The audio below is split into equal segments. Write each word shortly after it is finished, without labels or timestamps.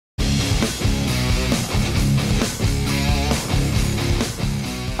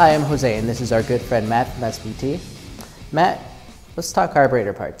Hi, I'm Jose, and this is our good friend Matt from SBT. Matt, let's talk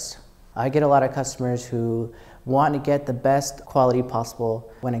carburetor parts. I get a lot of customers who want to get the best quality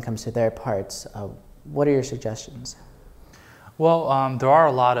possible when it comes to their parts. What are your suggestions? Well, there are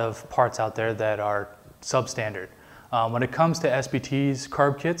a lot of parts out there that are substandard. When it comes to SBT's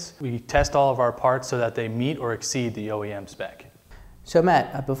carb kits, we test all of our parts so that they meet or exceed the OEM spec. So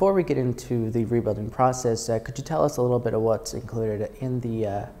Matt, before we get into the rebuilding process, could you tell us a little bit of what's included in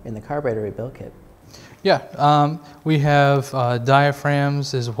the carburetor rebuild kit? Yeah, we have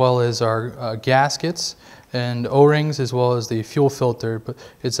diaphragms as well as our gaskets and O-rings as well as the fuel filter, but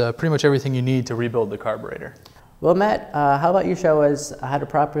it's pretty much everything you need to rebuild the carburetor. Well Matt, how about you show us how to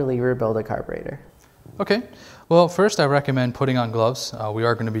properly rebuild a carburetor? Okay, well first I recommend putting on gloves. We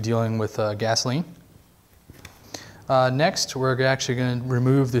are going to be dealing with gasoline. Next, we're actually going to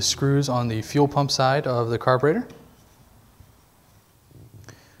remove the screws on the fuel pump side of the carburetor.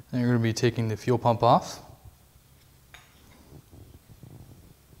 Then you're going to be taking the fuel pump off.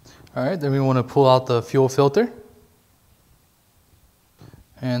 All right, then we want to pull out the fuel filter.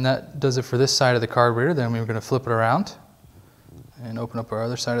 And that does it for this side of the carburetor. Then we're going to flip it around and open up our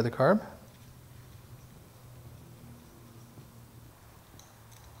other side of the carb.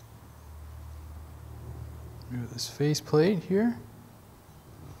 Remove this face plate here.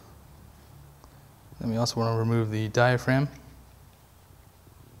 Then we also want to remove the diaphragm.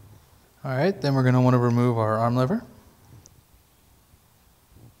 All right, then we're going to want to remove our arm lever.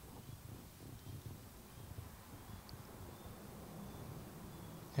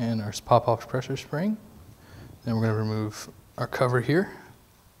 And our pop-off pressure spring. Then we're going to remove our cover here.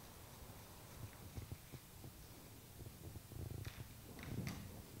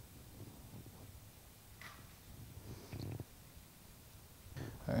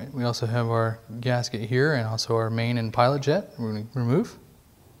 All right, we also have our gasket here and also our main and pilot jet we're going to remove.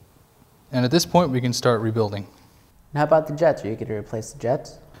 And at this point we can start rebuilding. And how about the jets? Are you going to replace the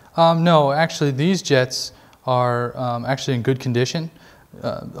jets? No, actually these jets are actually in good condition.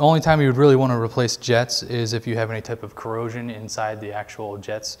 The only time you would really want to replace jets is if you have any type of corrosion inside the actual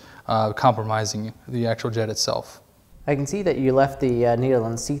jets, compromising the actual jet itself. I can see that you left the needle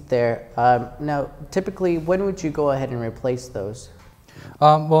and seat there. Now, typically, when would you go ahead and replace those?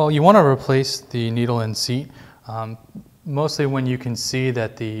 Well, you want to replace the needle and seat mostly when you can see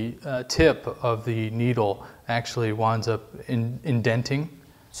that the tip of the needle actually winds up indenting.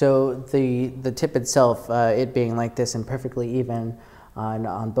 So the tip itself, it being like this and perfectly even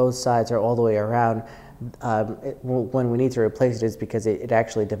on both sides or all the way around, when we need to replace it is because it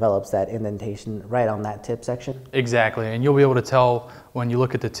actually develops that indentation right on that tip section? Exactly, and you'll be able to tell when you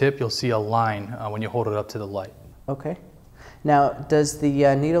look at the tip, you'll see a line when you hold it up to the light. Okay. Now, does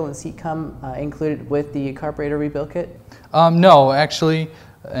the needle and seat come included with the carburetor rebuild kit? No, actually,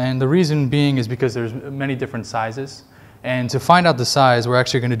 and the reason being is because there's many different sizes. And to find out the size, we're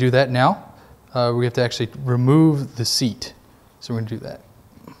actually going to do that now. We have to actually remove the seat. So we're going to do that.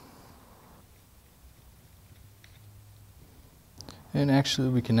 And actually,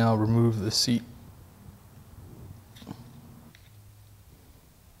 we can now remove the seat.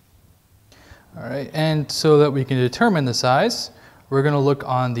 All right, and so that we can determine the size, we're going to look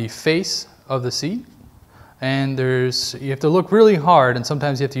on the face of the seat. And you have to look really hard, and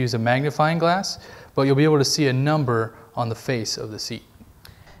sometimes you have to use a magnifying glass, but you'll be able to see a number on the face of the seat.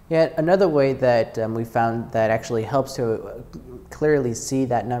 Yeah, another way that we found that actually helps to clearly see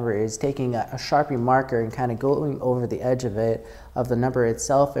that number is taking a Sharpie marker and kind of going over the edge of the number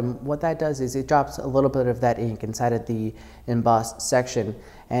itself. And what that does is it drops a little bit of that ink inside of the embossed section,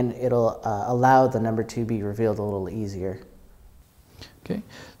 and it'll allow the number to be revealed a little easier. Okay,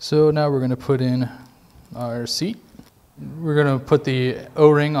 so now we're going to put in our seat. We're going to put the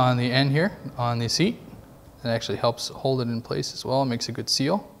O-ring on the end here on the seat. It actually helps hold it in place as well. It makes a good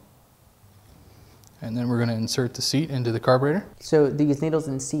seal. And then we're going to insert the seat into the carburetor. So these needles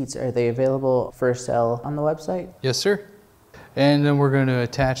and seats, are they available for sale on the website? Yes, sir. And then we're going to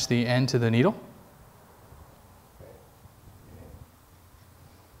attach the end to the needle.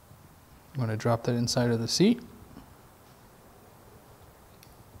 I'm going to drop that inside of the seat.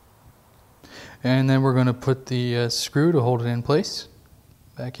 And then we're going to put the screw to hold it in place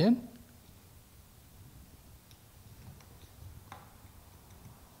back in.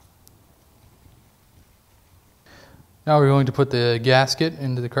 Now we're going to put the gasket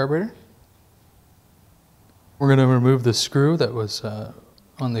into the carburetor. We're going to remove the screw that was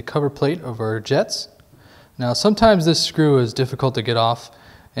on the cover plate of our jets. Now sometimes this screw is difficult to get off,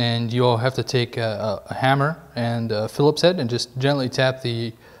 and you'll have to take a hammer and a Phillips head and just gently tap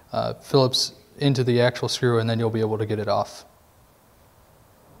the Phillips into the actual screw, and then you'll be able to get it off.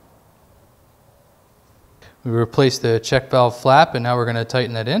 We replaced the check valve flap, and now we're going to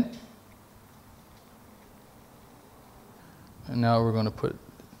tighten that in. And now we're going to put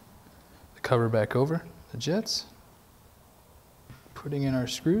the cover back over the jets. Putting in our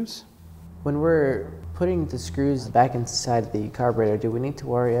screws. When we're putting the screws back inside the carburetor, do we need to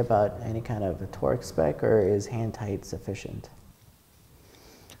worry about any kind of a torque spec, or is hand tight sufficient?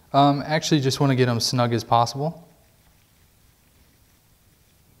 Actually, just want to get them snug as possible.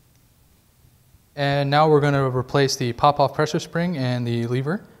 And now we're going to replace the pop-off pressure spring and the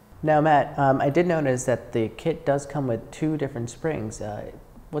lever. Now, Matt, I did notice that the kit does come with 2 different springs.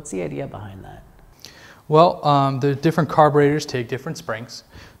 What's the idea behind that? Well, the different carburetors take different springs.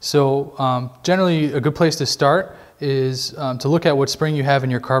 So generally, a good place to start is to look at what spring you have in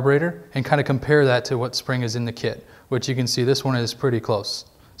your carburetor and kind of compare that to what spring is in the kit, which you can see this one is pretty close.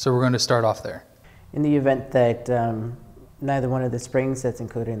 So we're going to start off there. In the event that neither one of the springs that's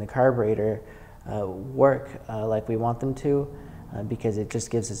included in the carburetor work like we want them to, because it just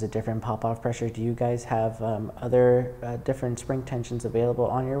gives us a different pop-off pressure, do you guys have other different spring tensions available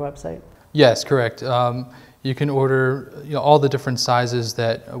on your website? Yes, correct. You can order all the different sizes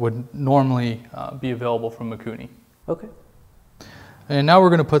that would normally be available from Mikuni. Okay. And now we're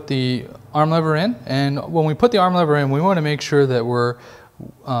going to put the arm lever in. And when we put the arm lever in, we want to make sure that we're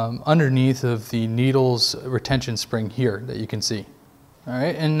underneath of the needle's retention spring here that you can see. All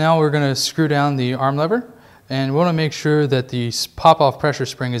right, and now we're going to screw down the arm lever. And we want to make sure that the pop-off pressure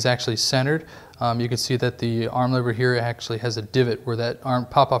spring is actually centered. You can see that the arm lever here actually has a divot where that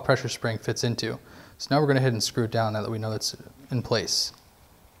pop-off pressure spring fits into. So now we're going to go ahead and screw it down now that we know it's in place.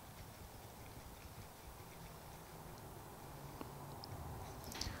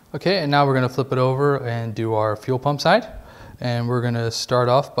 Okay, and now we're going to flip it over and do our fuel pump side. And we're going to start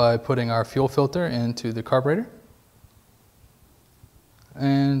off by putting our fuel filter into the carburetor.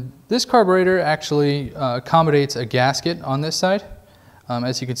 And this carburetor actually accommodates a gasket on this side.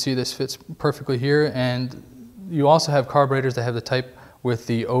 As you can see, this fits perfectly here, and you also have carburetors that have the type with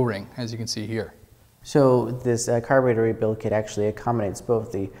the O-ring, as you can see here. So this carburetor rebuild kit actually accommodates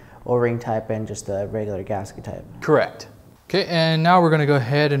both the O-ring type and just the regular gasket type? Correct. Okay, and now we're going to go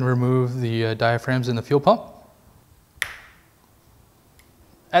ahead and remove the diaphragms in the fuel pump.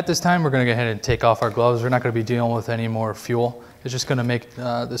 At this time, we're going to go ahead and take off our gloves. We're not going to be dealing with any more fuel. It's just going to make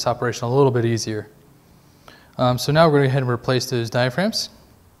this operation a little bit easier. So now we're going to go ahead and replace those diaphragms.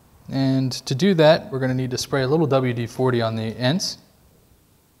 And to do that, we're going to need to spray a little WD-40 on the ends.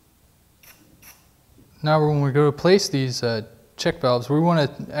 Now when we go to replace these check valves, we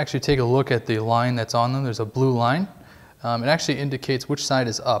want to actually take a look at the line that's on them. There's a blue line. It actually indicates which side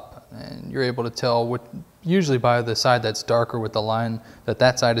is up. And you're able to tell usually by the side that's darker with the line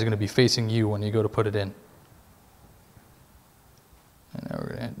that side is going to be facing you when you go to put it in. And now we're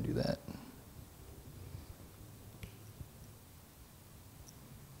going to have to do that.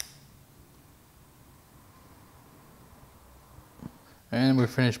 And we're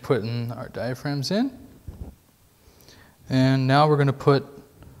finished putting our diaphragms in. And now we're going to put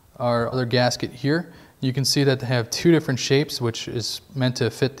our other gasket here. You can see that they have 2 different shapes, which is meant to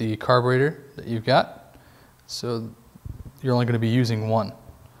fit the carburetor that you've got. So you're only going to be using one.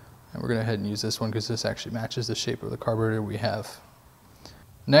 And we're going to go ahead and use this one because this actually matches the shape of the carburetor we have.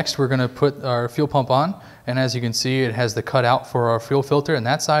 Next, we're going to put our fuel pump on. And as you can see, it has the cutout for our fuel filter, and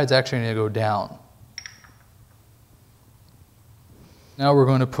that side's actually going to go down. Now we're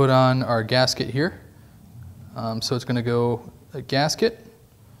going to put on our gasket here. So it's going to go a gasket.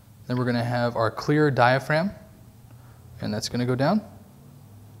 Then we're going to have our clear diaphragm, and that's going to go down.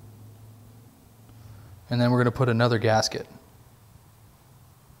 And then we're going to put another gasket.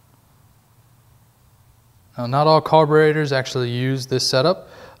 Now, not all carburetors actually use this setup.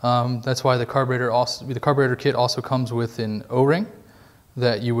 That's why the carburetor kit also comes with an O-ring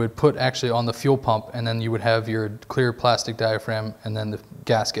that you would put actually on the fuel pump, and then you would have your clear plastic diaphragm and then the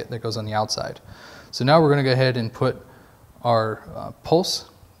gasket that goes on the outside. So now we're going to go ahead and put our pulse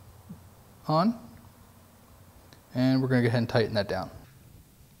on, and we're going to go ahead and tighten that down.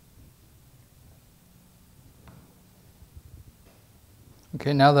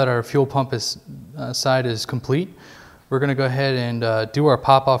 Okay, now that our fuel pump side is complete, we're going to go ahead and do our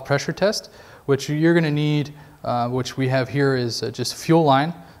pop-off pressure test, which you're going to need, which we have here is just fuel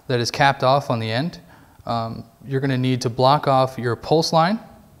line that is capped off on the end. You're going to need to block off your pulse line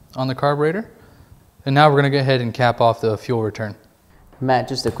on the carburetor, and now we're going to go ahead and cap off the fuel return. Matt,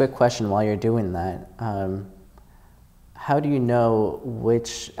 just a quick question while you're doing that. How do you know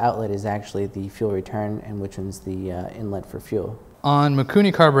which outlet is actually the fuel return and which one's the inlet for fuel? On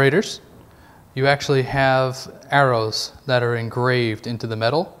Mikuni carburetors, you actually have arrows that are engraved into the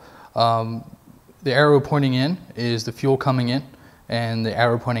metal. The arrow pointing in is the fuel coming in, and the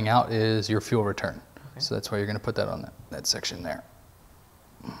arrow pointing out is your fuel return. Okay. So that's why you're going to put that on that section there.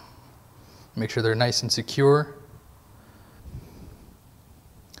 Make sure they're nice and secure.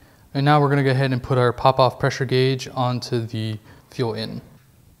 And now we're going to go ahead and put our pop-off pressure gauge onto the fuel in.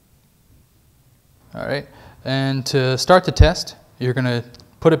 All right, and to start the test, you're going to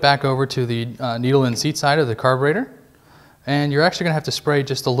put it back over to the needle and seat side of the carburetor, and you're actually going to have to spray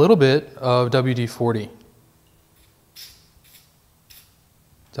just a little bit of WD-40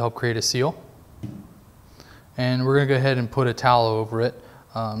 to help create a seal. And we're going to go ahead and put a towel over it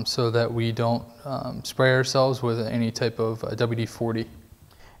so that we don't spray ourselves with any type of WD-40.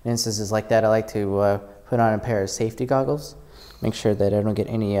 In instances like that, I like to put on a pair of safety goggles. Make sure that I don't get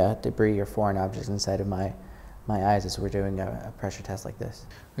any debris or foreign objects inside of my eyes as we're doing a pressure test like this.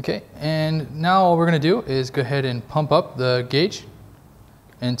 Okay, and now all we're going to do is go ahead and pump up the gauge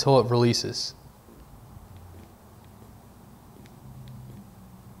until it releases.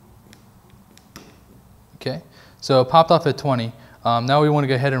 Okay, so it popped off at 20. Now we want to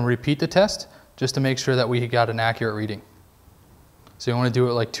go ahead and repeat the test just to make sure that we got an accurate reading. So you want to do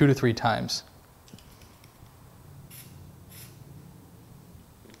it like 2 to 3 times.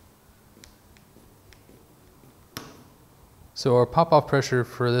 So our pop-off pressure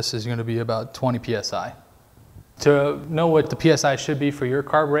for this is going to be about 20 psi. To know what the psi should be for your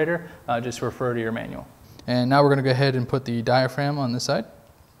carburetor, just refer to your manual. And now we're going to go ahead and put the diaphragm on this side.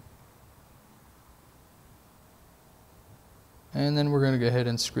 And then we're going to go ahead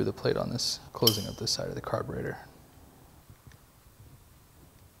and screw the plate on this, closing up this side of the carburetor.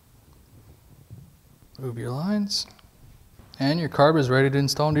 Move your lines, and your carb is ready to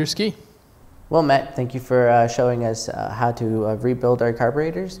install into your ski. Well, Matt, thank you for showing us how to rebuild our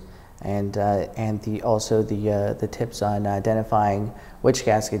carburetors, and also the tips on identifying which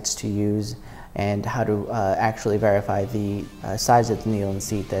gaskets to use and how to actually verify the size of the needle and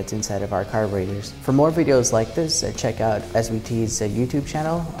seat that's inside of our carburetors. For more videos like this, check out SBT's YouTube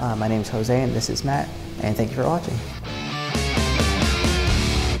channel. My name is Jose, and this is Matt, and thank you for watching.